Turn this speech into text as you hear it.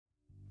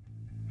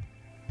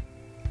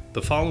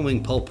The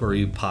following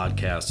Pulpery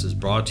podcast is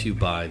brought to you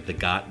by The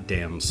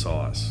Goddamn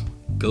Sauce.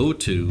 Go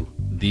to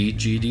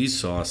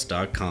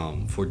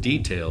thegdsauce.com for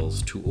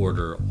details to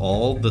order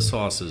all the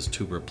sauces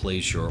to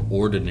replace your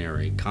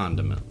ordinary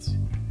condiments.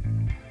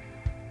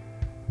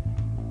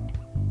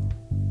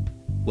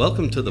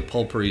 Welcome to the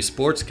Pulpery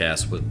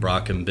Sportscast with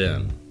Brock and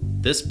Ben.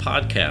 This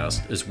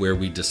podcast is where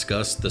we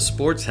discuss the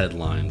sports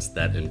headlines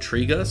that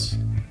intrigue us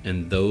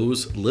and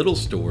those little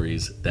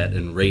stories that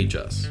enrage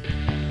us.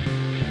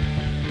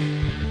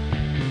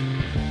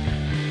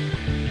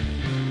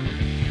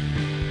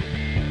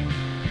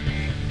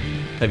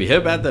 Have you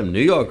heard about them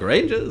New York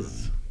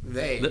Rangers?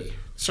 They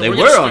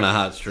were on a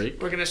hot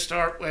streak. We're going to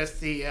start with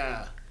the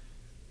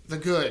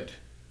good, and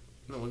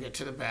then we'll get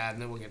to the bad,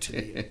 and then we'll get to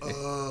the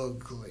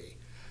ugly.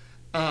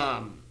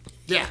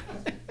 Yeah,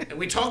 and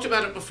we talked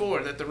about it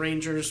before, that the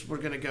Rangers were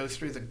going to go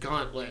through the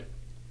gauntlet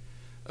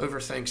over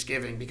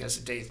Thanksgiving because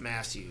of Dave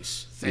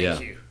Matthews.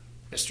 Thank you,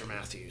 Mr.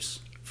 Matthews.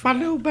 My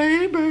little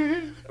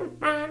baby.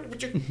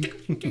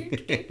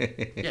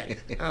 Yeah.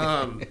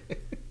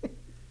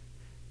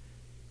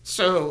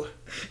 So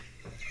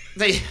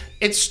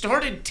it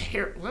started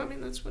terrible. Well, I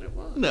mean, that's what it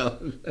was.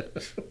 No.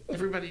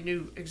 Everybody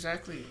knew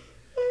exactly.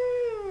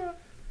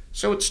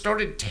 So it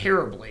started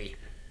terribly,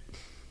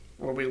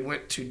 where we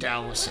went to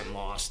Dallas and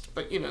lost.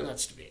 But,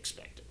 that's to be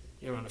expected.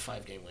 You're on a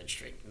 5-game win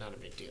streak. Not a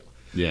big deal.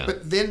 Yeah.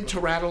 But then to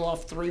rattle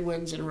off 3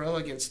 wins in a row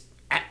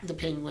at the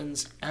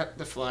Penguins, at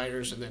the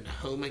Flyers, and then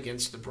home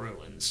against the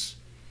Bruins.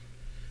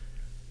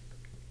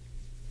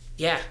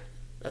 Yeah,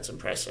 that's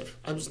impressive.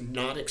 I was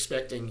not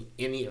expecting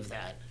any of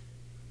that,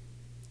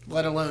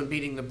 let alone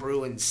beating the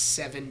Bruins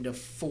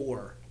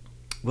 7-4.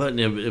 Well,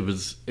 it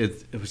was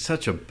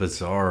such a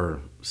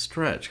bizarre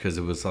stretch because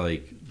it was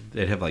like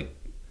they'd have like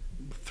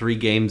 3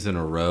 games in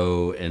a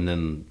row and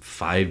then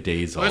 5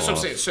 days off. That's what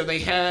I'm saying. So they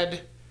had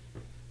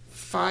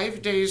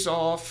 5 days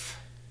off.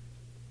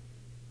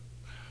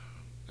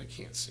 I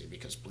can't see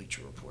because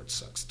Bleacher Report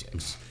sucks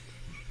dicks.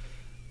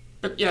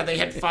 But yeah, they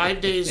had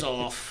 5 days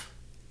off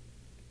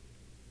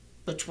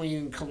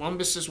between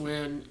Columbus's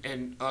win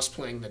and us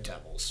playing the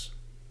Devils.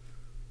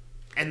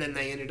 And then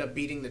they ended up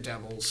beating the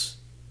Devils,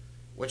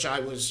 which I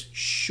was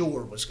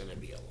sure was going to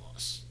be a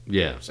loss.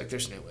 Yeah. It's like,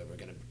 there's no way we're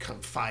going to come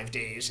 5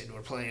 days and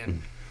we're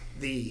playing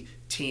the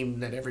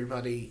team that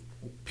everybody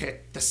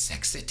picked, the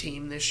sexy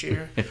team this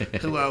year,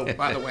 who,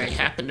 by the way,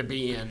 happened to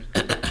be in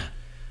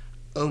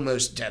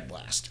almost dead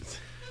last.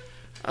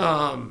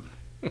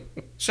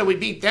 So we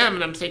beat them,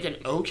 and I'm thinking,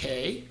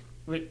 okay.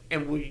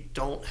 And we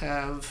don't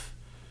have,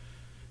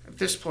 at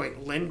this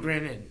point,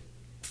 Lindgren and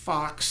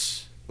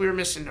Fox. We were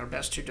missing our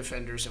best 2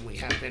 defenders, and we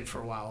have been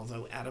for a while,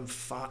 though Adam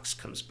Fox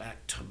comes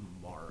back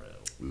tomorrow.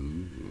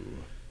 Ooh.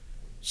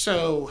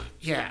 So,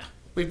 yeah.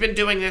 We've been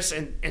doing this,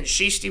 and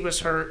Sheesty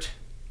was hurt.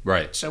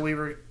 Right. So we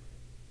were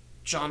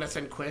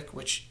Jonathan Quick,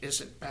 which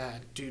isn't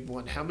bad. Dude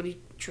won. How many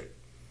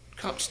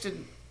cups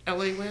did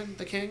LA win,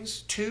 the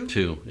Kings? 2?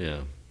 2,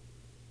 yeah.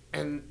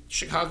 And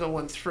Chicago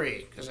won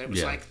 3, because it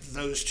was like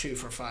those 2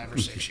 for 5 or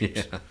 6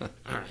 years. Yeah.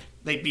 All right.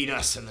 They beat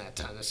us in that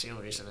time. That's the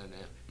only reason I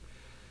know.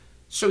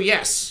 So,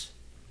 yes,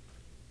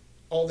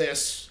 all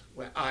this,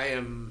 I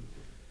am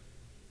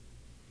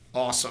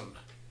awesome.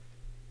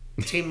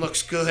 The team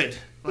looks good.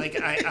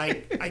 Like,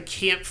 I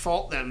can't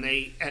fault them.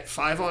 They, at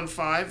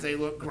 5-on-5, they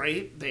look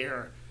great.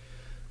 Their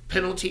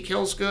penalty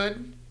kill's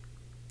good.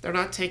 They're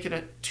not taking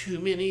too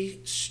many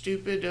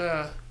stupid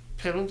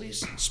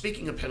penalties.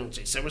 Speaking of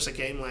penalties, there was a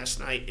game last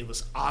night. It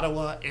was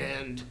Ottawa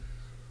and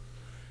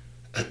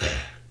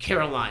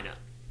Carolina.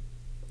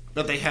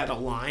 But they had a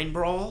line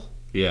brawl.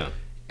 Yeah.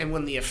 And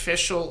when the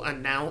official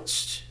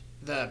announced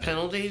the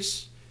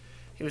penalties,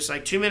 he was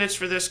like, 2 minutes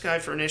for this guy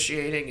for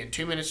initiating and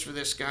 2 minutes for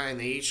this guy, and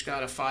they each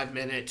got a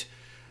 5-minute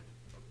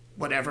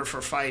whatever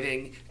for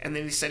fighting. And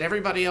then he said,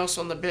 everybody else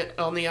on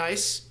the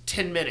ice,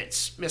 10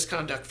 minutes,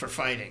 misconduct for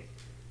fighting.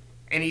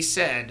 And he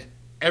said,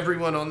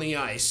 everyone on the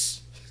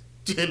ice,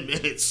 10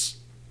 minutes.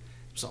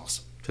 It was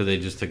awesome. So they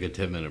just took a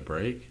 10-minute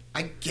break?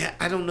 I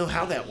don't know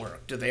how that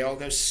worked. Did they all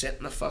go sit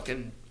in the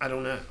fucking, I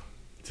don't know.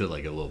 To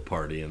like a little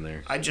party in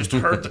there. I just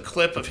heard the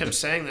clip of him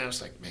saying that. I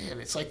was like, man,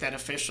 it's like that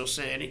official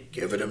saying,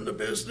 giving him the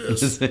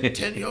business,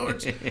 10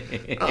 yards.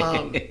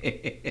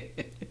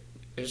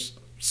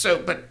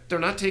 But they're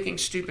not taking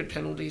stupid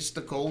penalties.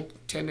 The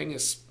goaltending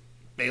is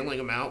bailing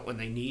them out when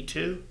they need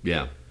to.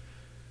 Yeah.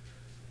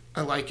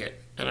 I like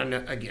it. And I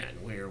know, again,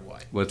 we're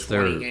What's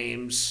 20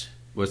 games.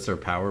 What's their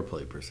power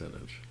play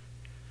percentage?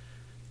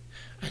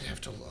 I'd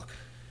have to look.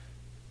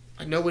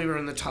 I know we were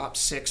in the top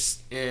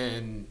 6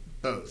 in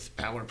both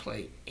power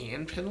play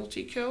and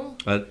penalty kill.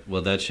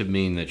 Well, that should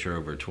mean that you're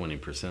over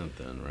 20%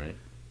 then, right?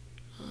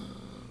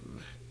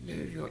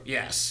 New York,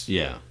 yes.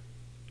 Yeah.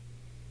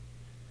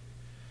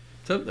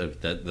 So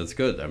that's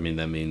good. I mean,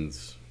 that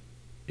means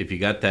if you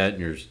got that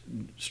and you're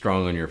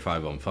strong on your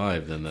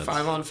 5-on-5, then that's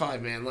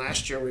 5-on-5, man.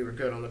 Last year we were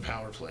good on the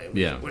power play.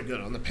 We're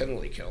good on the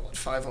penalty kill. At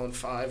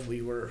 5-on-5,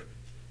 we were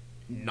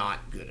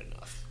not good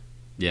enough.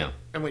 Yeah.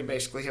 And we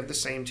basically have the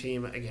same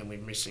team. Again, we're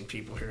missing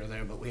people here or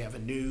there, but we have a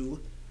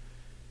new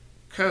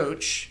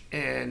coach,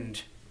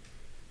 and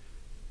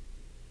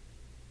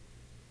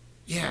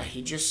Yeah,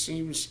 he just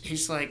seems,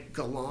 he's like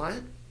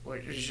gallant, or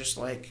he's just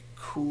like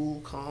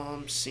cool,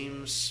 calm,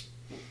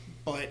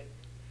 but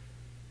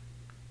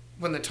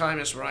when the time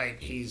is right,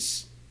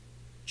 he's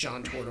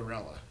John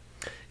Tortorella.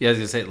 Yeah, I was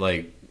gonna say,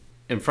 like,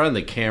 in front of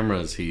the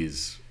cameras,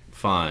 he's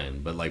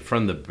fine, but like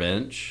from the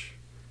bench,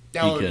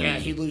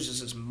 he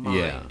loses his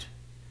mind.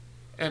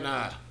 Yeah.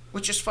 And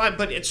which is fine,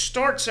 but it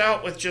starts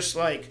out with just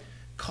like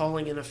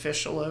calling an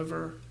official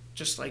over,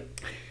 just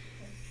like,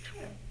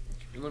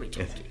 let me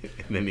talk to you.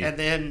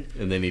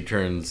 And then he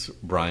turns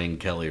Brian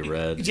Kelly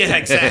red. Yeah,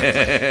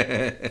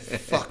 exactly.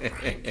 Fuck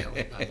Brian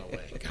Kelly, by the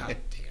way. God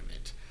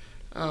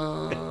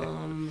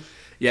damn it.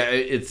 Yeah,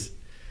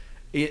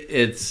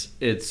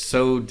 it's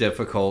so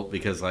difficult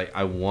because like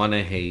I want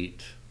to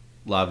hate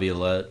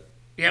Laviolette.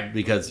 Yep.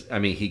 Because I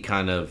mean he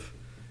kind of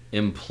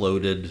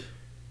imploded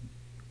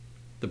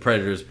the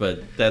Predators,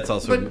 but that's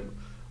also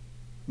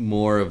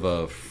more of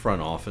a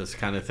front office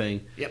kind of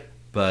thing. Yep.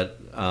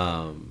 But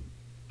I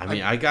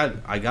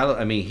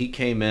mean, he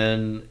came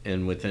in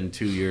and within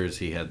 2 years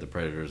he had the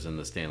Predators in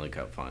the Stanley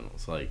Cup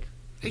Finals. Like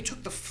they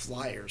took the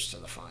Flyers to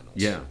the finals.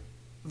 Yeah.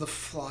 The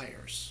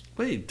Flyers.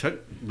 Wait, he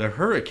took the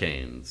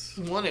Hurricanes.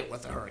 Won it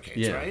with the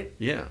Hurricanes, right?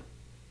 Yeah.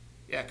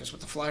 Yeah, because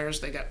with the Flyers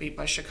they got beat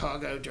by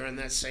Chicago during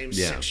that same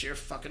 6-year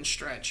fucking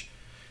stretch,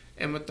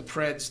 and with the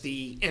Preds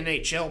the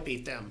NHL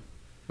beat them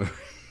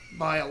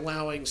by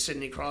allowing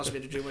Sidney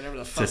Crosby to do whatever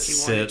the fuck he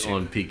wanted to. Sit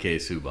on PK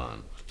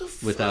Subban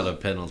without a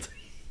penalty.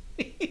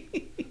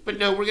 But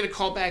no, we're going to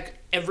call back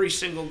every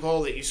single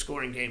goal that you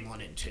score in game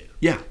 1 and 2.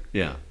 Yeah.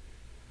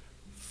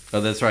 Oh,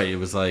 that's right. It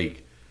was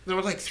like... There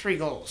were like 3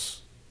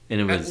 goals.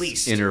 And it was at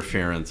least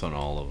interference on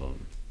all of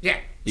them. Yeah.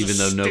 Even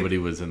though nobody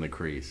was in the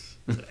crease.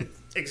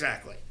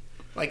 Exactly.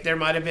 Like there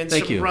might have been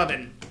some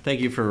rubbing.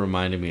 Thank you for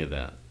reminding me of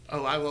that.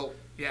 Oh, I will.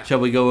 Yeah. Shall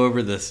we go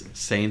over this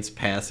Saints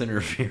pass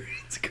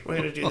interference? We're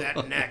going to do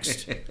that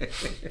next.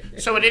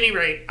 So at any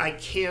rate, I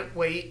can't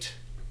wait.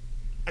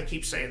 I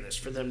keep saying this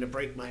for them to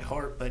break my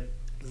heart, but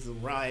the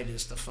ride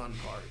is the fun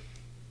part.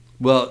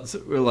 Well,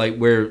 so like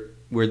where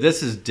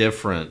this is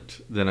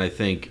different than I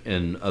think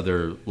in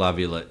other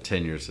Laviolette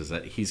tenures is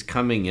that he's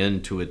coming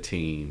into a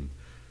team.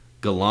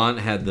 Gallant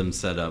had them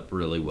set up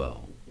really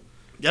well.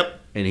 Yep.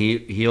 And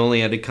he only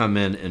had to come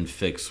in and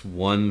fix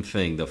one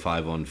thing, the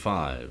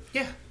 5-on-5.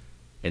 Yeah.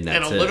 And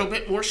that's a little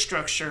bit more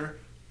structure.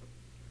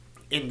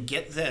 And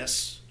get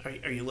this.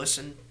 Are you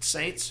listening,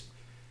 Saints?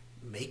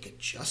 Make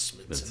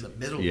adjustments in the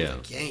middle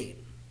of the game.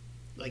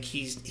 Like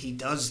he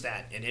does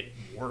that and it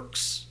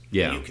works.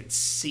 Yeah. You can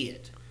see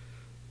it.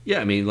 Yeah,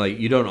 I mean, like,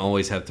 you don't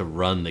always have to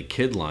run the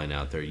kid line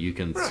out there. You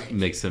can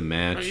mix and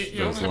match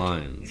those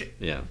lines.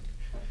 Yeah.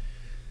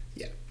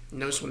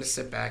 Knows when to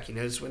sit back. He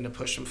knows when to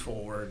push him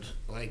forward.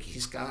 Like,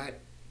 he's got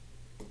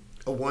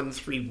a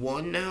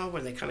 1-3-1 now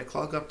where they kind of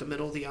clog up the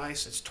middle of the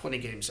ice. It's 20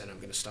 games in. I'm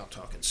going to stop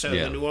talking. So,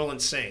 the New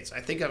Orleans Saints, I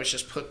think I was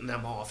just putting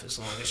them off as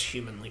long as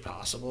humanly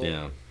possible.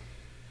 Yeah.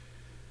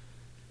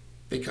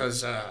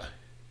 Because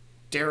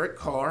Derek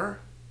Carr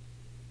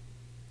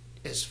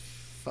is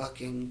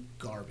fucking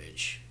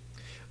garbage.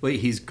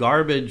 Wait, he's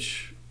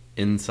garbage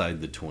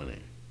inside the 20.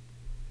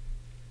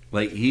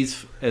 Like,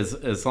 he's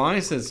as long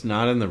as it's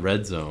not in the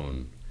red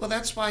zone. Well,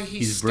 that's why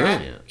he's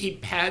brilliant. He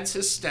pads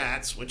his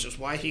stats, which is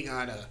why he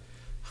got a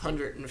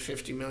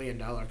 $150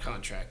 million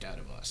contract out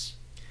of us.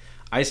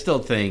 I still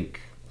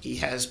think he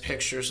has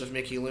pictures of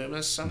Mickey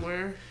Loomis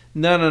somewhere.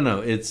 No.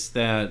 It's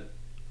that,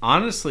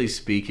 honestly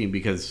speaking,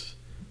 because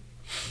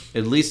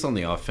at least on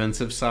the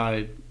offensive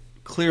side,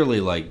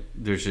 clearly, like,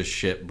 there's just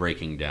shit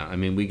breaking down. I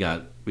mean, we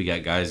got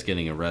guys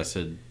getting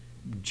arrested,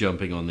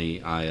 jumping on the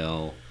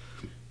IR.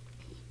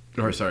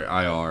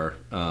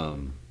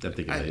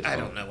 I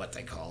don't know what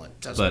they call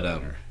it. Doesn't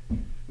matter.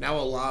 Now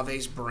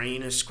Olave's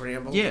brain is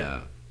scrambled.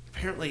 Yeah.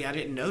 Apparently, I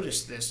didn't know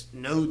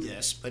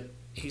this, but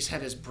he's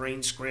had his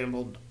brain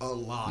scrambled a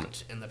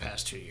lot in the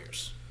past 2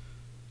 years.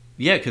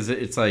 Yeah, because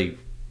it's like,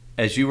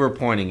 as you were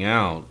pointing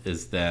out,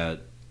 is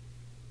that,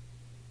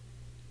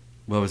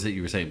 what was it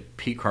you were saying?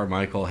 Pete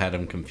Carmichael had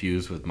him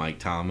confused with Mike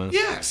Thomas.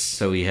 Yes.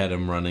 So he had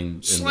him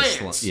running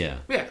slants. In the yeah.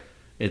 Yeah.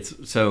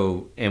 It's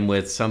so, and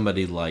with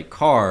somebody like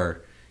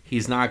Carr,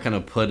 he's not going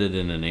to put it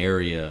in an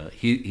area.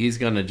 He's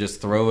going to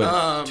just throw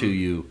it to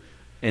you,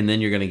 and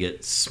then you're going to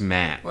get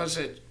smacked. Was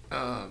it,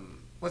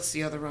 what's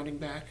the other running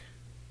back?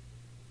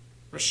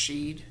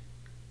 Rashid?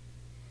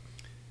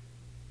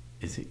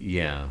 Is it?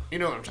 Yeah. You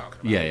know what I'm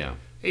talking about. Yeah.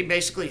 He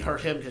basically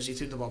hurt him because he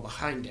threw the ball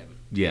behind him.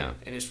 Yeah.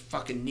 And his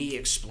fucking knee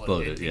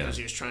exploded because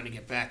he was trying to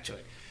get back to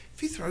it.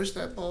 If he throws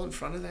that ball in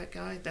front of that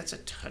guy, that's a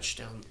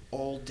touchdown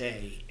all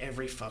day,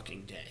 every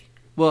fucking day.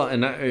 Well,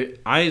 and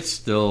I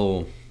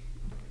still,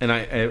 and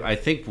I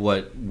think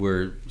what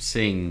we're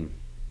seeing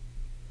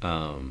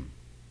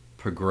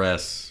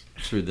progress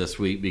through this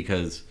week,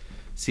 because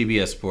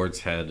CBS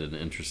Sports had an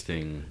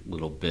interesting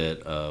little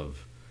bit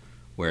of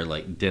where,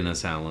 like,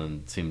 Dennis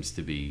Allen seems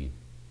to be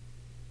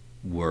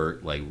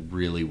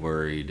really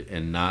worried,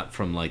 and not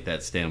from like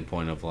that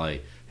standpoint of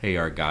like, hey,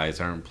 our guys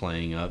aren't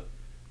playing up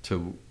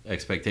to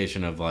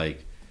expectation of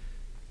like,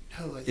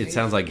 No, it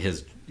sounds like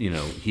his,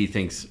 he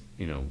thinks,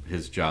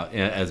 his job,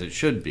 as it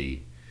should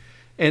be.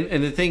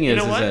 And the thing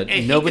is that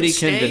nobody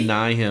can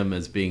deny him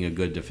as being a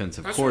good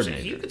defensive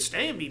coordinator. He could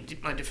stay and be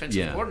my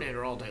defensive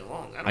coordinator all day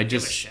long. I don't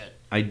give a shit.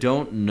 I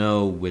don't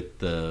know with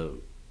the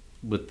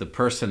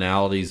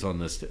personalities on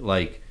this.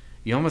 Like,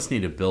 you almost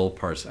need a Bill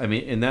Parcells. I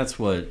mean, and that's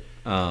what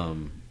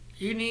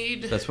you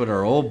need. That's what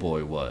our old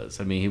boy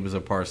was. I mean, he was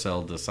a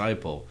Parcells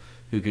disciple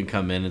who can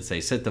come in and say,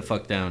 "Sit the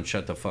fuck down,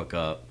 shut the fuck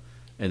up,"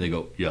 and they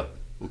go, "Yeah,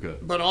 okay."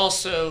 But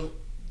also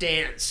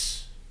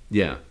dance.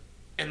 Yeah.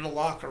 In the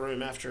locker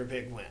room after a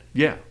big win.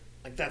 Yeah.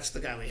 Like, that's the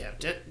guy we have.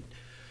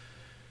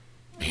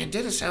 Man,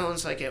 Dennis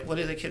Allen's like what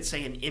do the kids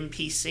say, an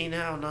NPC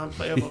now,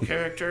 non-playable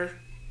character?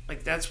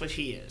 Like, that's what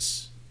he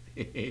is.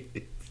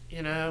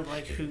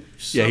 Like, who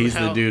somehow... Yeah, he's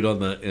the dude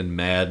in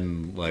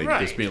Madden, like,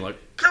 right. Just being like,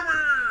 come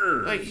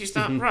here! Like, he's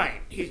not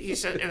right. He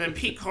said, and then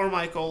Pete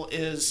Carmichael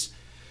is...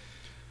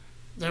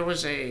 There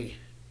was a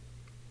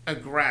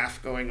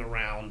graph going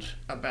around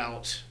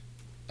about...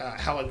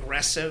 how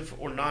aggressive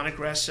or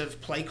non-aggressive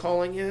play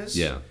calling is.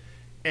 Yeah.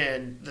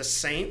 And the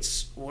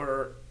Saints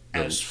were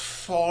as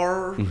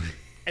far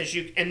as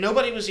you... And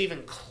nobody was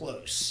even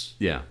close.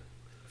 Yeah.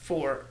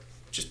 For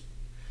just...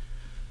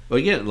 Well,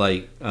 again,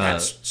 like...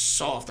 that's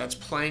soft. That's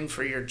playing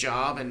for your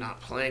job and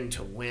not playing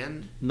to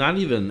win. Not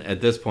even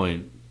at this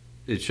point,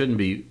 it shouldn't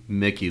be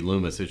Mickey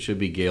Loomis. It should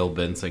be Gail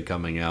Benson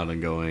coming out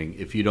and going,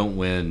 if you don't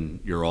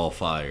win, you're all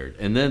fired.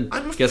 And then,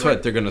 guess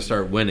what? They're going to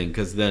start winning,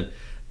 because then...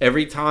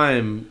 Every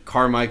time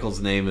Carmichael's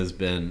name has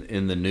been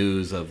in the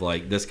news of,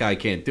 like, this guy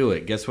can't do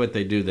it, guess what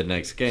they do the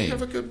next game?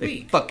 Have a good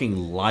week. They fucking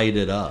light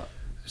it up.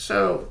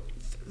 So,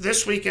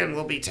 this weekend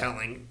will be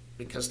telling,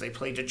 because they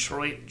play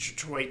Detroit.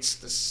 Detroit's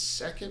the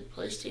second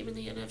place team in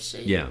the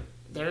NFC. Yeah.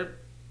 They're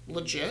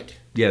legit.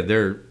 Yeah,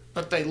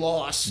 But they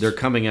lost. They're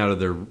coming out of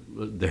their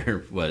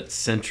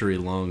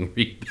century-long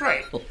rebuild.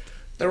 Right.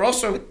 They're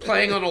also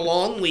playing on a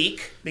long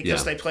week,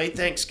 because they played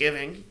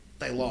Thanksgiving.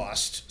 They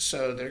lost,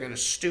 so they're going to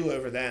stew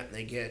over that, and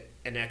they get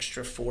an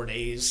extra 4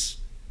 days.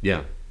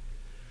 Yeah.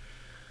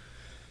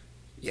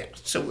 Yeah,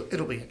 so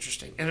it'll be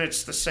interesting. And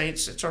it's the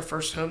Saints. It's our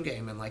first home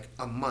game in, like,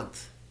 a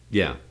month.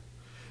 Yeah.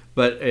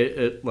 But,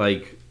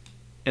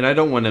 and I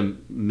don't want to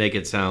make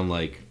it sound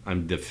like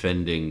I'm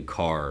defending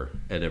Carr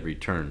at every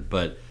turn,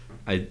 but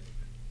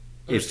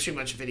There's too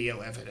much video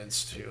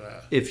evidence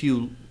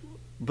to...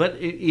 But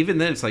even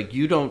then, it's like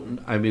we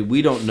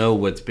don't know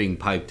what's being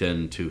piped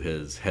into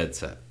his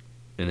headset.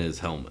 In his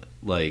helmet,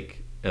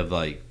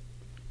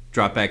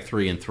 drop back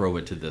 3 and throw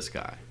it to this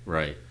guy,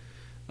 right?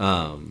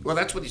 Well,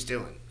 that's what he's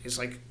doing. He's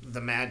like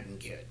the Madden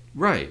kid,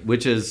 right?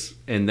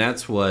 And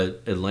that's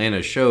what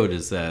Atlanta showed,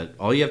 is that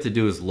all you have to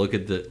do is look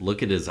at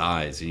his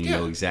eyes, and you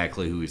know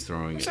exactly who he's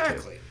throwing it to.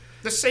 Exactly.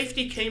 The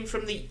safety came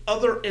from the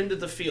other end of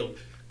the field.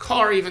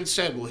 Carr even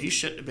said, "Well, he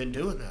shouldn't have been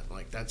doing that.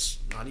 Like, that's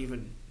not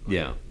even.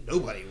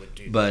 Nobody would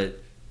do that." But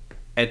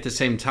at the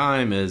same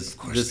time, of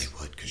course they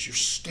would, because you're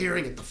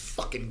staring at the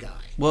fucking guy.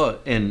 Well,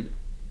 and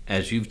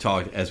as we've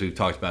talked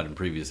about in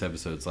previous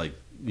episodes, like,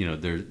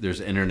 there's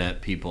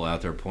internet people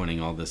out there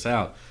pointing all this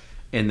out,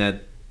 and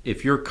that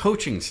if your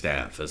coaching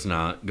staff is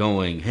not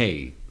going,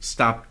 hey,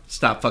 stop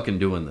fucking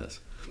doing this,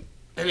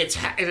 and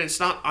it's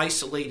not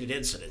isolated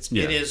incidents,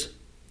 it is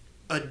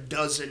a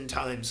dozen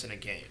times in a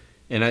game,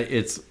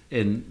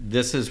 and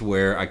this is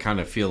where I kind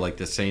of feel like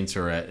the Saints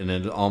are at, and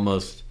it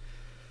almost.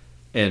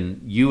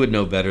 And you would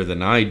know better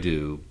than I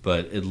do,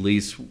 but at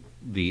least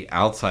the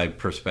outside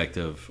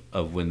perspective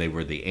of when they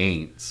were the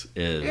Aints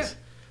is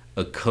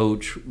a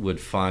coach would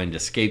find a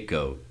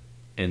scapegoat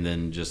and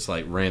then just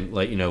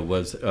who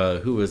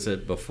was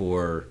it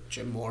before?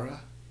 Jim Mora?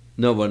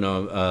 No,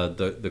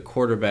 the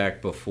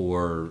quarterback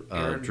before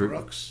Aaron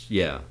Brooks.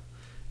 Yeah,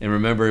 and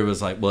remember it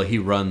was like, well, he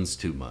runs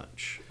too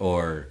much,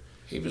 or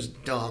he was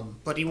dumb,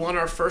 but he won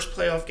our first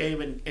playoff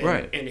game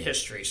in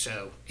history,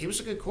 so he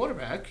was a good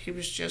quarterback.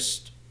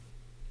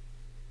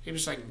 He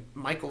was like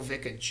Michael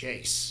Vick and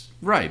Chase.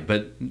 Right,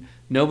 but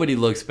nobody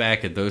looks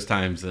back at those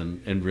times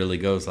and really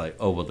goes like,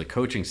 oh, well, the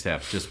coaching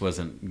staff just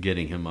wasn't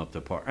getting him up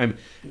to par. Who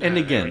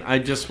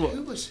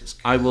was his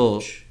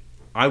coach?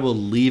 I will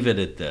leave it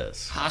at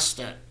this.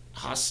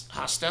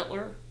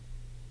 Hostetler?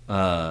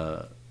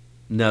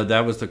 No,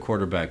 that was the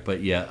quarterback,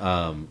 but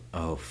yeah,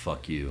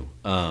 fuck you.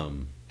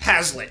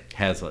 Hazlitt,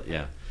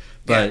 yeah.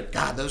 But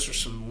God, those are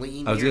some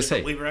lean years,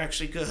 but we were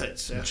actually good.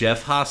 So.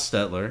 Jeff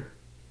Hostetler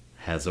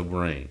has a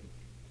ring.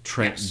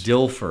 Trent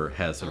Dilfer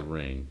has a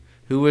ring.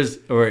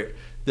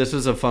 This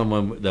was a fun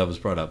one that was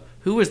brought up.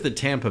 Who was the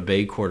Tampa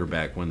Bay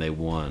quarterback when they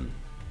won?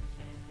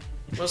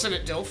 Wasn't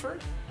it Dilfer?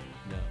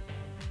 No.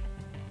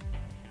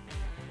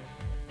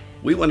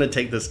 We want to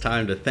take this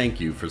time to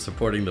thank you for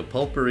supporting the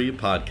Pulpery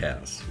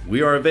Podcast.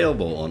 We are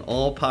available on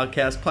all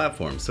podcast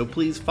platforms, so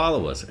please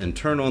follow us and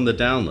turn on the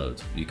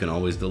downloads. You can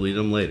always delete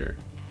them later.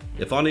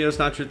 If audio is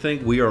not your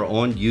thing, we are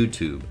on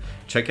YouTube.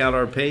 Check out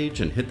our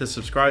page and hit the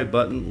subscribe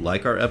button,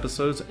 like our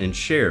episodes, and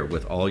share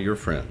with all your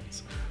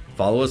friends.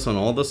 Follow us on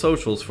all the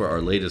socials for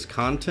our latest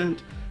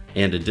content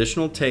and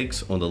additional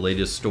takes on the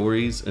latest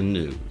stories and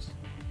news.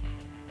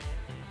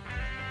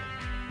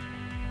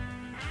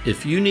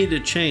 If you need a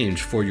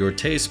change for your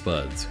taste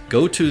buds,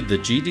 go to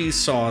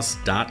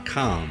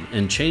thegdsauce.com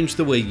and change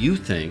the way you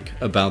think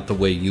about the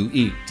way you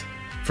eat.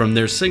 From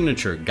their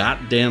signature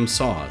goddamn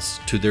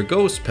sauce to their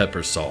ghost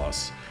pepper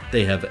sauce,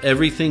 they have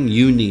everything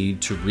you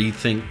need to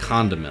rethink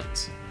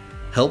condiments.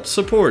 Help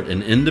support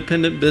an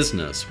independent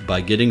business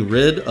by getting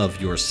rid of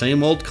your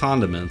same old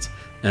condiments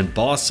and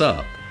boss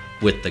up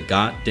with the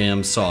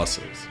goddamn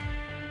sauces.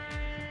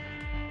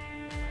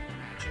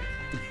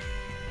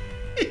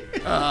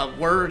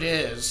 Word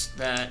is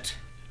that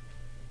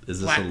Is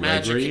this Black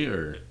Allegri Magic,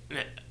 or?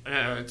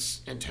 No,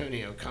 it's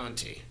Antonio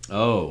Conte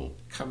Oh,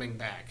 coming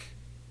back.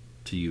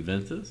 to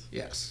Juventus?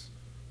 Yes.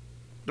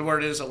 The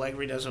word is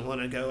Allegri doesn't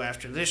want to go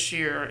after this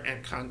year,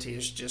 and Conte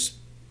is just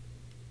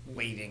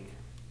waiting.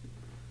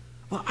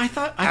 Well, I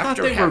thought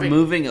After they were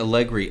moving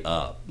Allegri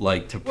up,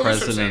 like to Well,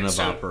 that's what I'm president of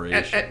saying. So,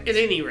 operations. At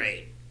any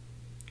rate,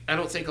 I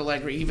don't think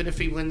Allegri, even if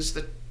he wins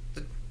the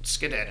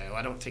Scudetto,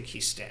 I don't think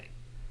he's staying.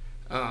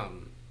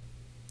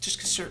 Just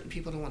because certain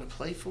people don't want to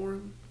play for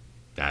him.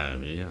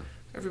 Yeah.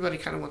 Everybody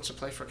kind of wants to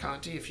play for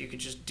Conte if you could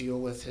just deal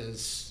with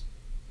his...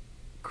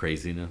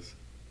 Craziness.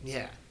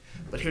 Yeah.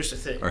 But here's the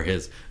thing. Or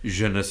his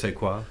je ne sais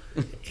quoi.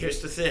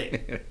 Here's the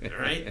thing,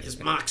 all right? His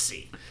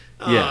moxie.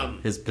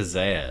 His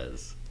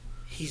pizzazz.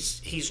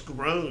 He's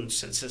grown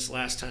since his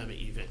last time at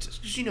Juventus.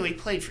 Because, he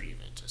played for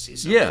Juventus.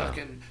 He's a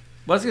fucking...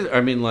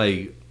 I mean,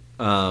 like,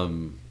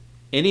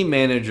 any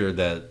manager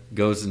that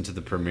goes into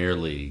the Premier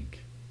League.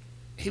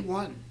 He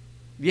won.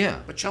 Yeah.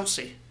 With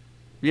Chelsea.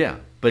 Yeah.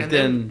 But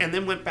and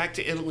then went back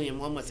to Italy and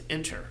won with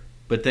Inter.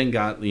 But then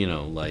got,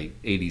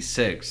 like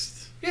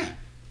 86th. Yeah.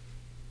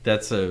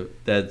 That's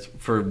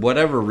for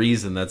whatever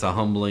reason, that's a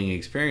humbling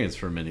experience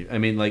for many. I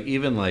mean, like,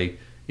 even like,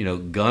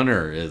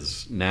 Gunnar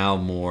is now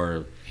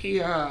more...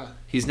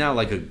 He's now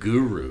like a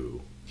guru.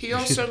 He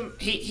also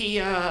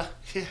yeah,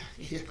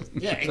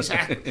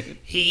 exactly.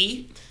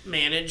 He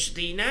managed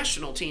the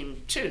national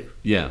team too.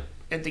 Yeah.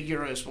 At the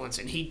Euros once,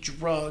 and he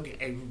drug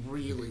a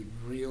really,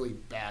 really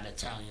bad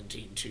Italian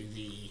team to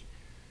the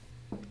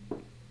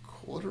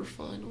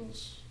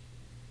quarterfinals,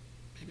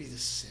 maybe the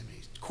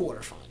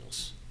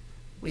quarterfinals.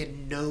 We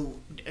had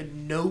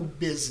no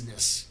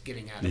business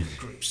getting out of the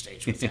group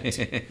stage with that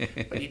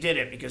team, but he did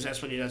it because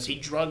that's what he does. He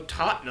drugged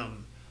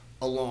Tottenham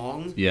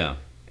along. Yeah.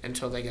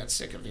 Until they got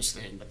sick of his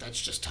thing, but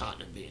that's just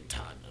Tottenham being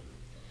Tottenham.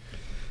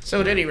 So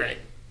at any rate,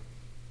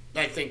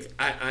 I think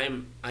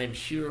I'm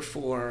here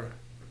for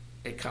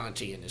a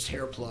Conte and his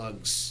hair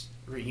plugs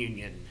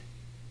reunion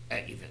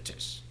at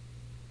Juventus.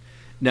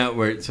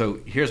 Now,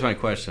 so here's my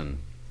question: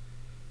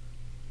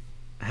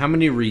 how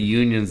many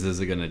reunions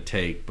is it going to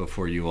take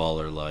before you all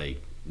are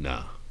like,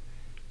 nah?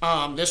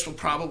 This will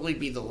probably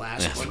be the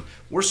last one.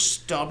 We're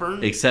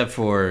stubborn, except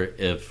for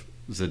if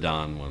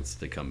Zidane wants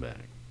to come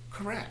back.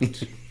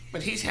 Correct.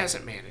 But he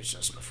hasn't managed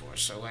us before,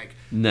 so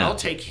no. I'll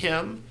take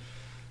him.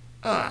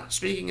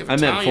 Speaking of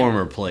Italian, meant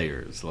former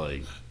players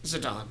like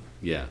Zidane.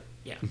 Yeah.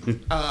 Yeah.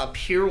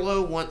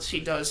 Pirlo, once he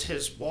does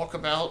his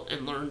walkabout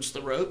and learns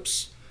the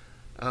ropes.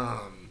 Ooh,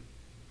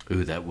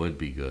 that would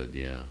be good.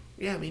 Yeah.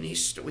 Yeah, I mean,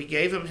 we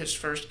gave him his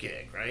first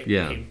gig, right?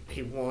 Yeah.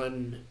 He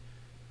won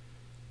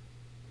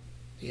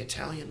the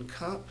Italian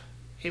Cup.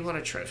 He won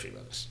a trophy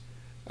with us,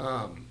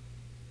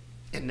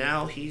 and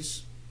now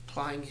he's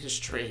plying his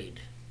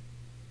trade.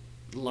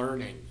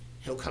 Learning,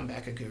 he'll come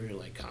back a guru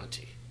like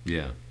Conte.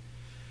 Yeah.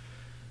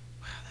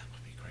 Wow, that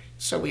would be great.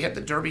 So we had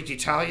the Derby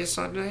d'Italia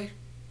Sunday.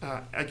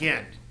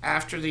 Again,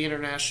 after the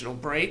international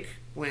break,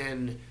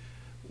 when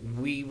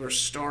we were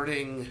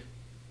starting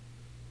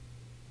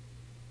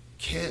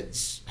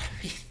kids.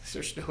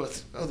 There's no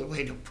other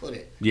way to put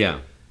it. Yeah.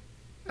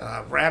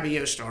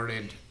 Rabiot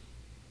started,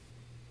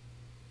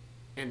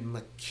 and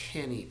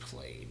McKinney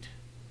played.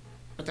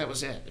 But that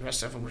was it. The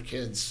rest of them were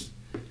kids.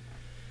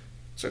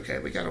 It's okay.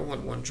 We got a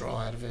 1-1 draw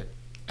out of it.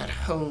 At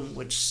home,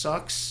 which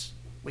sucks.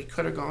 We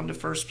could have gone to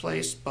first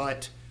place,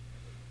 but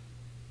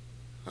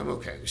I'm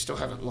okay. We still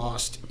haven't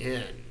lost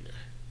in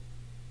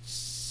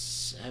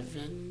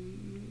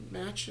 7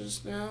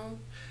 matches now.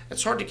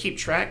 It's hard to keep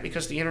track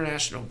because the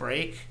international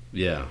break.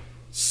 Yeah.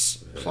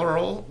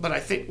 Plural, but I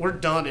think we're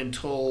done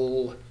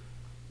until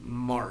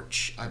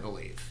March, I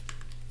believe.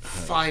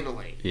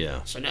 Finally.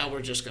 Yeah. So now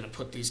we're just going to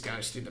put these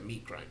guys through the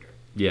meat grinder.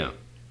 Yeah.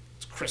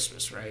 It's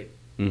Christmas, right?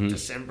 Mm-hmm.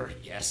 December.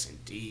 Yes,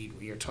 indeed.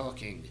 We are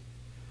talking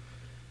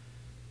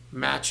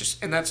matches.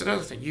 And that's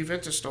another thing.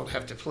 Juventus don't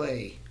have to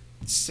play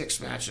 6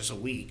 matches a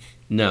week.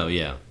 No,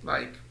 yeah.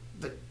 Like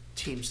the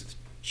teams of the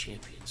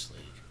Champions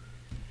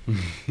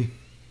League.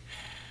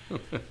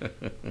 Okay.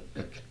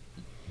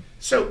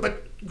 So,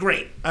 but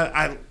great.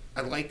 I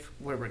like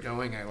where we're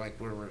going. I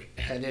like where we're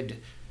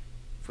headed.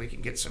 If we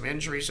can get some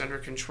injuries under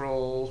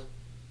control.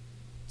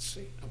 Let's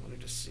see. I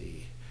wanted to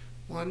see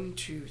 1,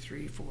 2,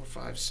 3, 4,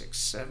 5, 6,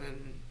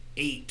 7,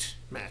 8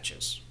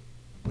 matches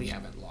we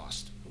haven't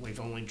lost. We've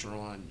only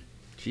drawn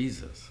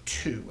Jesus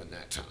 2 in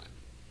that time.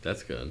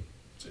 That's good.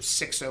 So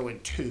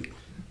 6-0-2.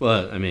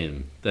 Well, I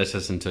mean, that's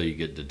just until you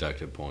get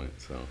deducted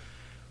points. So.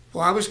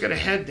 Well, I was going to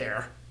head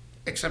there,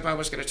 except I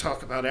was going to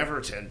talk about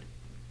Everton.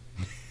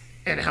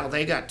 and how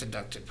they got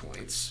deducted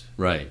points.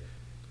 Right.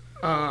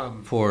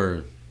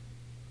 For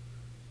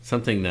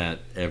something that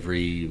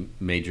every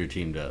major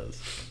team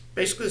does.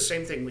 Basically the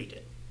same thing we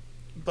did.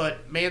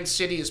 But Man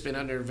City has been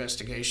under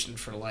investigation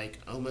for like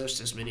almost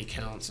as many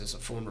counts as a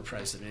former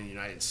president of the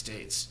United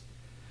States.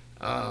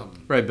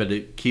 Right, but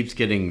it keeps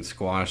getting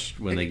squashed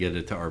when they get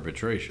it to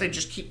arbitration. They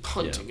just keep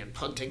punting and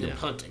punting and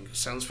punting.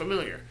 Sounds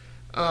familiar.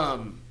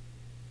 So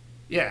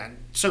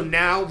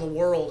now the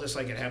world is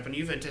like, it happened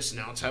to Juventus,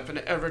 now it's happened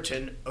to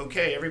Everton.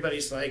 Okay,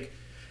 everybody's like,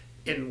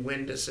 and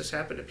when does this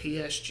happen to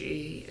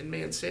PSG and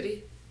Man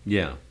City?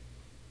 Yeah.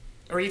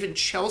 Or even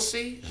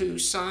Chelsea, who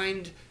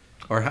signed...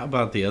 Or how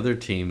about the other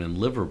team in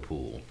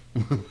Liverpool?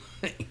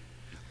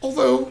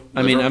 Although,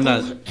 I mean, I'm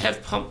not...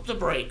 have pumped the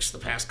brakes the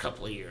past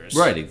couple of years.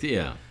 Right,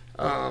 yeah.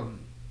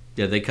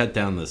 Yeah, they cut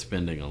down the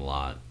spending a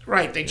lot.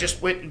 Right, they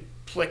just went and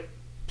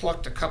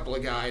plucked a couple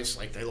of guys,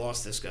 like they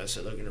lost this guy,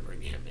 so they're going to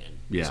bring him in.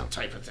 Yeah. Some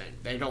type of thing.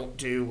 They don't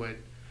do what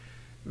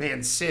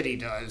Man City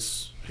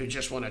does, who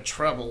just want to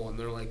treble, and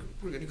they're like,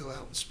 we're going to go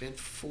out and spend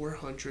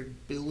 $400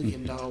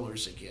 billion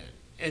again.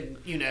 And,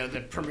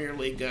 the Premier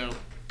League go,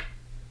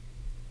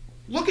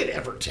 look at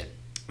Everton.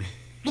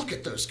 Look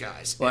at those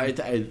guys. Well,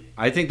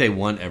 I think they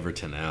want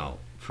Everton out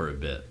for a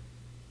bit.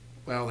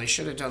 Well, they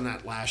should have done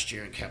that last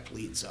year and kept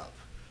Leeds up.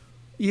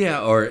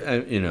 Yeah,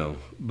 or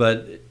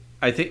but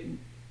I think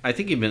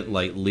even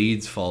like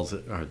Leeds falls.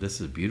 This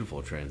is a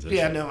beautiful transition.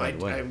 Yeah, no, I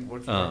was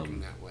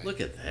working that way.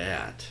 Look at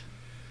that.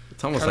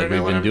 It's almost like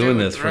we've been doing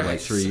this for like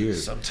 3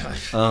 years.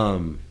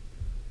 Sometimes.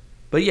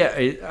 But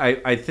yeah,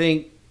 I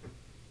think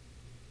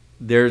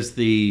there's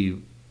the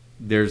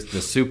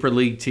Super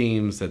League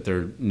teams that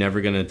they're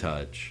never going to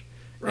touch.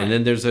 Right. And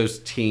then there's those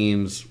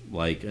teams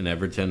like an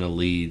Everton, a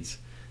Leeds,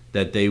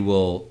 that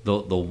they'll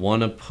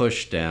want to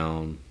push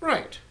down.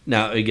 Right.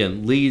 Now,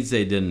 again, Leeds,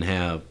 they didn't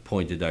have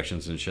point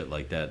deductions and shit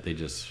like that. They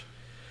just...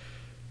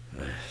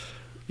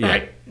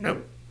 Right.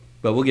 No.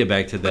 But we'll get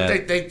back to that.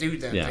 But they do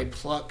that. Yeah. They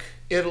pluck...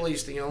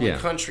 Italy's the only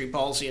country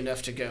ballsy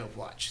enough to go,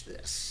 watch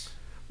this.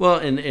 Well,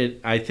 and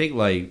I think,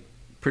 like,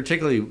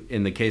 particularly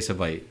in the case of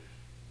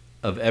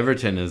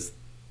Everton, is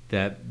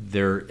that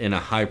they're in a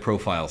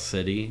high-profile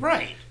city.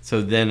 Right.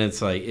 So then it's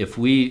like, if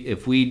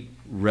we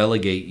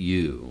relegate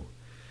you...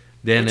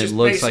 Then it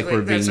looks like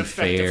we're being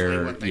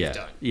fair. What they've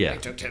done. Yeah. They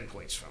took 10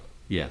 points from it.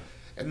 Yeah.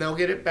 And they'll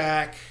get it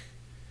back,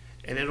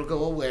 and it'll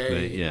go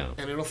away,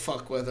 and it'll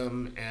fuck with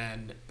them,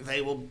 and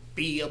they will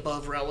be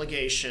above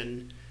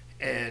relegation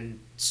and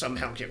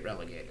somehow get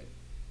relegated.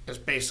 That's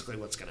basically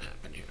what's going to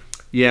happen here.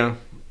 Yeah,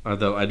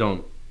 although I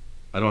don't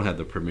have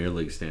the Premier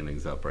League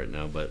standings up right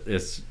now, but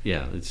it's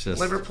just...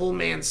 Liverpool,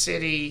 Man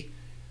City,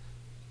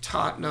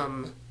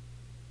 Tottenham,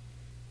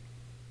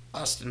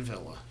 Aston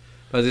Villa.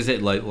 I was going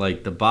to say,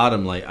 like the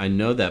bottom, I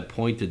know that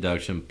point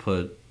deduction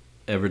put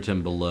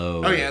Everton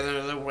below. Oh, yeah,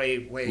 they're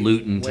way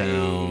Luton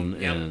Town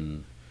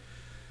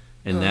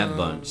and that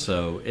bunch.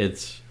 So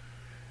it's...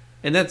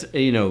 And that's,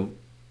 we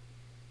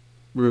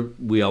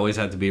always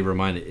have to be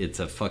reminded it's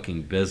a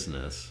fucking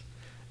business.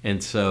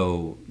 And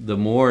so the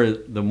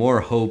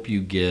more hope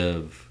you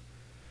give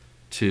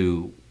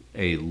to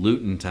a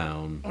Luton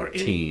Town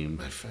team...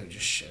 My phone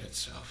just shit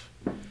itself.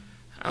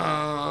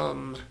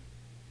 Well,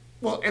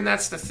 and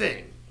that's the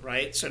thing.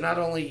 Right? So not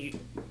only...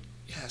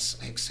 Yes,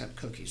 I accept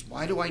cookies.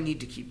 Why do I need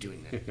to keep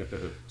doing that?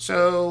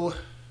 So...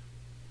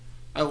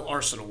 Oh,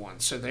 Arsenal won.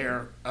 So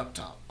they're up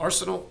top.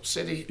 Arsenal,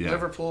 City,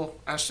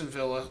 Liverpool, Aston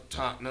Villa,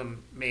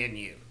 Tottenham, Man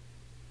U.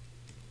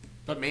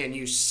 But Man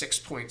U's 6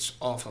 points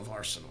off of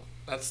Arsenal.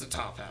 That's the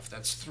top half.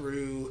 That's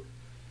through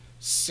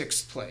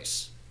 6th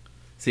place.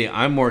 See,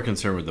 I'm more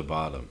concerned with the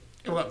bottom.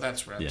 Well,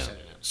 that's where I'm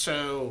sitting at.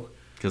 So...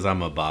 Because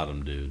I'm a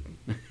bottom dude.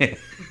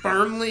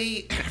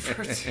 Burnley,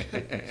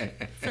 Everton,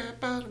 fat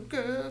bottom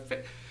girl.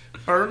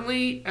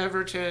 Burnley,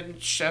 Everton,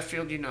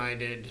 Sheffield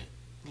United,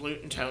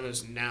 Luton Town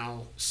is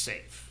now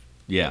safe.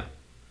 Yeah.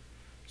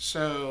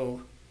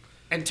 So,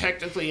 and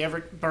technically,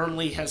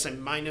 Burnley has a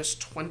minus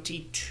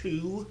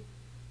 22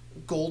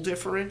 goal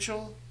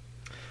differential,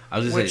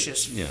 which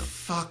is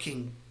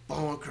fucking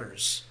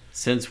bonkers.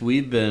 Since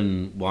we've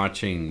been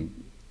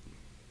watching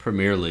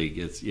Premier League,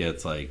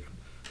 it's like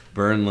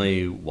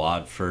Burnley,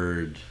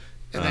 Watford.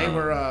 And they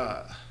were,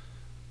 I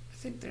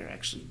think they're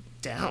actually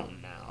down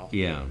now.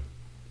 Yeah.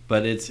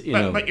 But it's,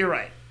 But you're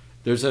right.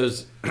 There's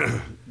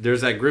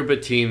there's that group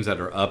of teams that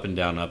are up and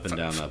down, up and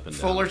down, up and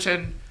down.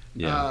 Fullerton,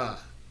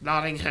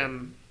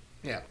 Nottingham,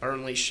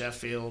 Burnley,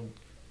 Sheffield.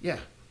 Yeah.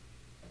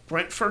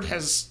 Brentford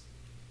has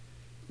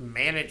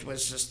managed,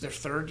 was just their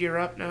 3rd year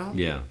up now.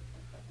 Yeah.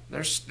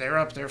 They're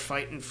up there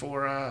fighting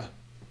for,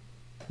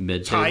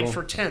 mid-table? Tied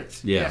for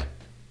 10th. Yeah.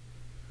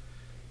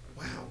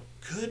 Wow.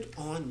 Good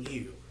on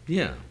you.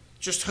 Yeah.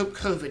 Just hope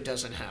COVID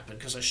doesn't happen,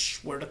 because I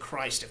swear to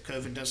Christ, if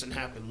COVID doesn't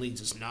happen,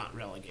 Leeds is not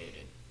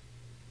relegated.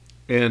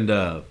 And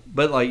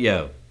but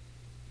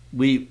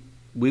we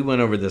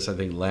went over this I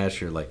think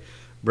last year. Like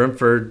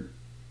Brentford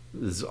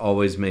has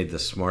always made the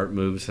smart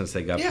move since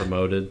they got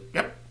promoted.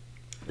 Yep.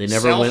 They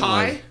never Sell went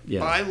high,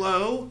 buy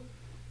low,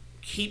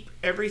 keep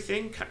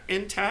everything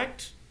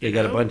intact, They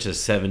got a bunch of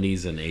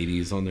 70s and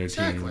 80s on their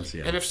teams.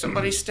 Yeah. And if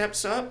somebody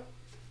steps up,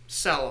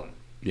 sell them.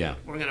 Yeah.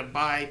 We're going to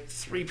buy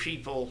 3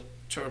 people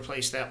to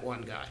replace that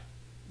one guy.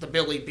 The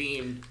Billy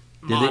Bean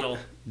model.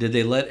 Did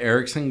they let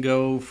Erickson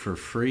go for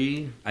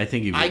free? I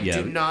think he was. I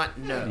do not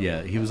know.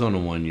 Yeah, he was on a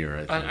 1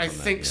 year, I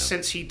think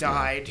since he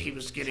died, he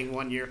was getting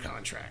 1-year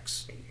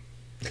contracts.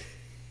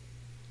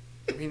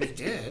 I mean, he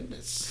did.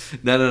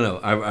 No.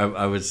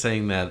 I was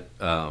saying that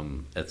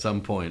at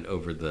some point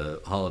over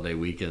the holiday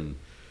weekend,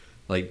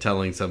 like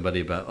telling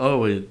somebody about,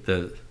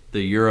 the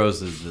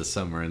Euros is this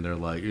summer, and they're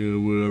like,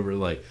 whatever.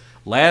 Like,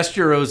 last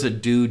Euros, a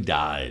dude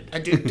died. A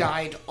dude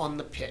died on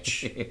the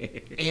pitch,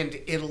 and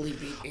Italy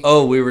beat England.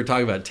 Oh, we were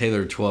talking about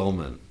Taylor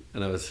Twellman,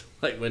 and I was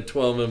like, when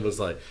Twellman was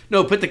like,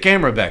 no, put the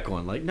camera back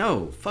on. Like,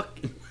 no, fuck.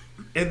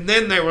 And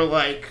then they were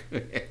like,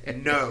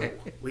 no,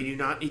 we do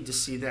not need to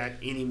see that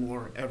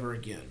anymore ever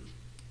again.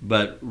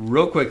 But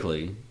real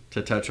quickly,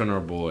 to touch on our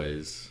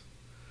boys,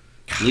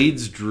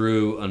 Leeds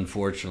drew,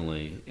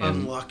 unfortunately.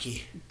 And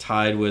unlucky.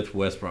 Tied with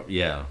West Brom.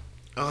 Yeah.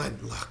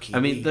 Unlucky. I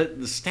mean, the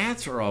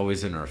stats are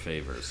always in our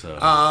favor.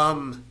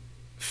 So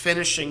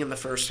finishing in the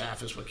first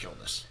half is what killed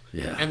us.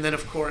 Yeah. And then,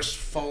 of course,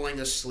 falling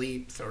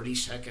asleep 30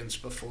 seconds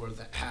before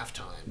the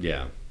halftime.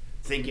 Yeah.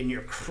 Thinking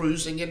you're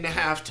cruising into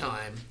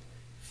halftime.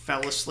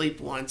 Fell asleep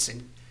once,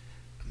 and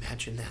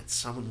imagine that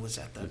someone was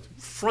at the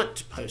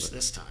front post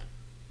this time.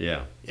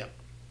 Yeah. Yep.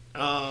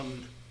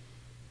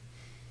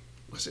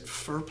 Was it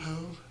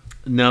Firpo?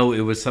 No, it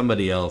was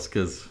somebody else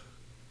because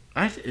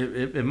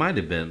it might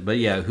have been, but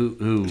yeah,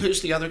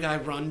 who's the other guy?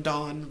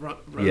 Rodan.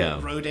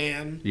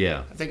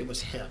 Yeah, I think it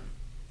was him.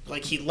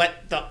 Like he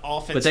let the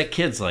offense. But that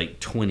kid's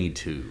like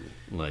 22.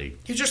 Like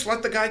he just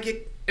let the guy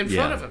get in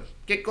front of him,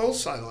 get goal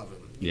side of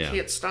him. You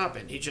can't stop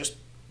it. He just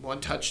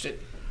one-touched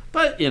it.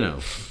 But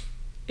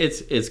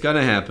it's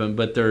gonna happen.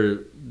 But they're.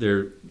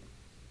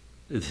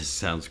 This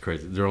sounds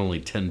crazy. They're only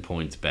 10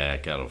 points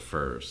back out of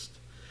first,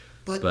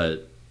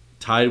 but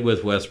tied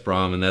with West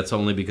Brom, and that's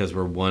only because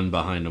we're 1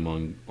 behind them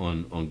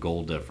on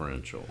goal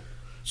differential.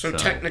 So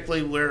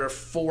technically, we're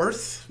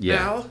 4th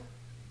now.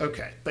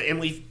 Okay,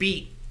 and we've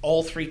beat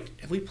all 3.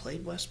 Have we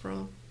played West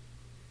Brom?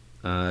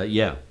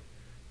 Yeah.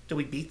 Did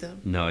we beat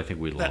them? No, I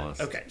think we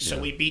lost. Okay, so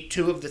we beat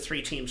 2 of the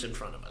 3 teams in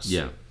front of us.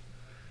 Yeah.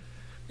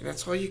 And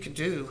that's all you can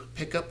do.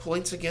 Pick up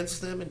points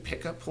against them and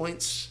pick up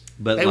points.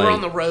 But they were on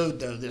the road,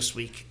 though, this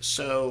week.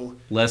 So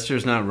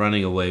Leicester's not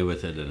running away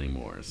with it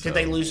anymore. So. Did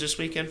they lose this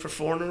weekend for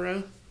 4 in a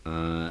row?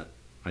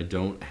 I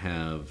don't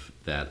have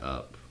that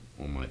up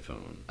on my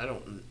phone. I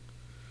don't.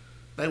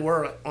 They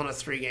were on a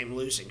 3-game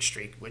losing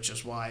streak, which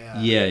is why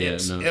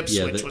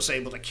Ipswich was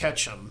able to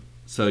catch them.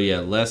 So,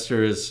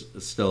 Leicester is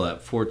still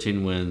at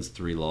 14 wins,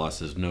 3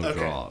 losses, no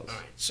draws. All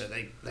right, so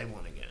they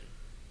won again.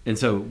 And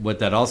so what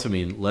that also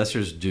means,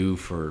 Leicester's due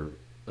for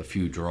a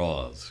few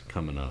draws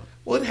coming up.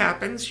 Well, it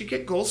happens. You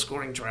get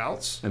goal-scoring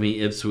droughts. I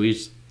mean,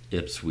 Ipswich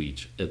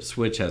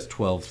has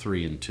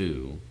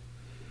 12-3-2.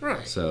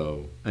 Right.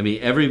 So, I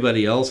mean,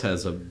 everybody else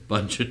has a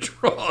bunch of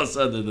draws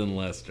other than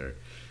Leicester.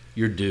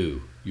 You're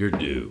due.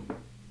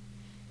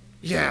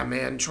 Yeah,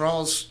 man.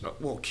 Draws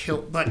will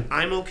kill. But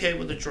I'm okay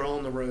with a draw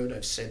on the road.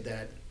 I've said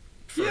that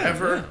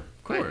forever. Yeah,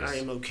 of course. I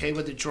am okay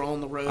with a draw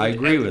on the road. I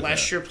agree with that.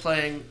 Unless you're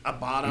playing a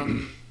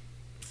bottom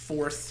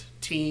 4th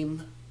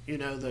team.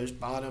 Those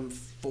bottom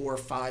 4,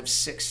 5,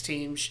 6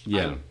 teams.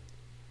 Yeah.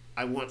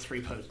 I want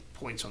 3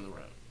 points on the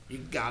road. You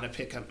got to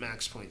pick up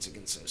max points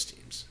against those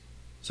teams.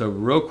 So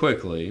real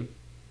quickly,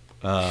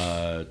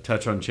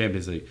 touch on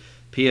Champions League.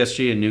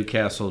 PSG and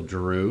Newcastle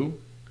drew,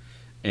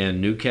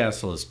 and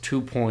Newcastle is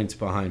 2 points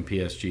behind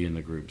PSG in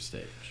the group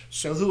stage.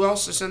 So who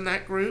else is in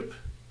that group?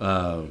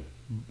 Borussia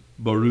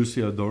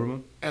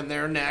Dortmund. And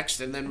they're next,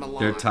 and then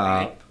Milan. They're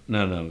top. Right?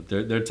 No,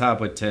 they're top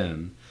with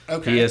 10.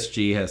 Okay.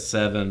 PSG has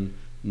 7.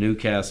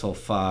 Newcastle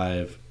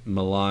 5,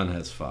 Milan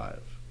has 5,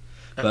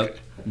 but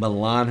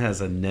Milan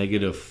has a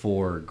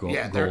 -4 goal.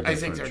 Yeah, goal I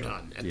think they're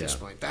done at this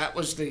point. That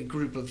was the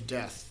group of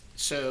death.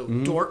 So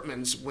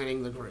Dortmund's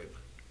winning the group.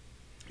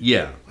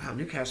 Yeah. Wow,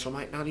 Newcastle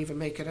might not even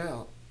make it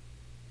out.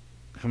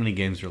 How many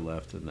games are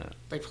left in that?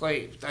 They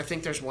play. I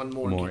think there's one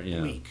more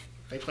week.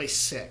 They play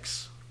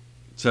 6.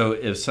 So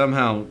if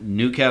somehow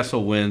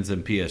Newcastle wins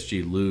and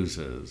PSG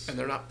loses, and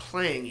they're not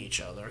playing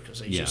each other because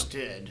they just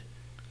did.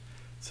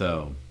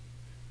 So.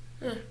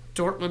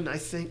 Dortmund, I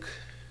think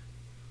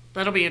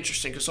that'll be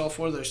interesting because all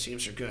 4 of those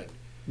teams are good.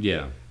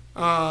 Yeah.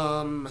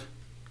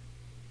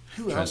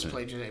 Who else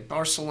played today?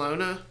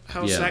 Barcelona.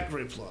 How's that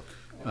group look?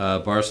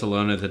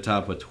 Barcelona at the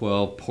top with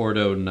 12,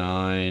 Porto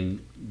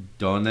 9,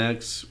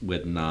 Donetsk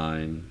with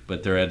 9,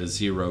 but they're at a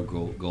 0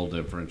 goal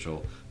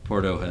differential.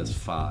 Porto has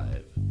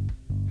 5.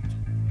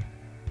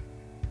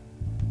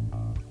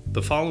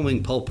 The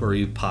following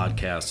Pulpery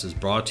podcast is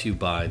brought to you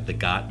by The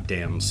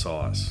Goddamn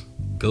Sauce.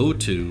 Go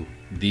to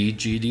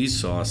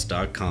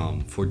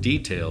thegdsauce.com for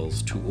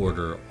details to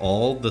order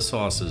all the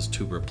sauces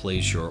to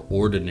replace your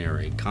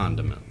ordinary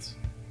condiments.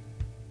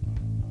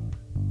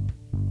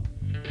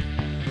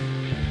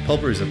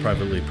 Pulpery is a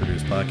privately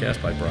produced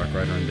podcast by Brock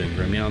Ryder and Ben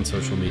Grimmy on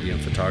social media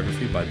and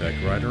photography by Beck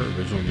Ryder.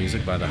 Original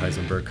music by the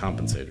Heisenberg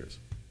Compensators.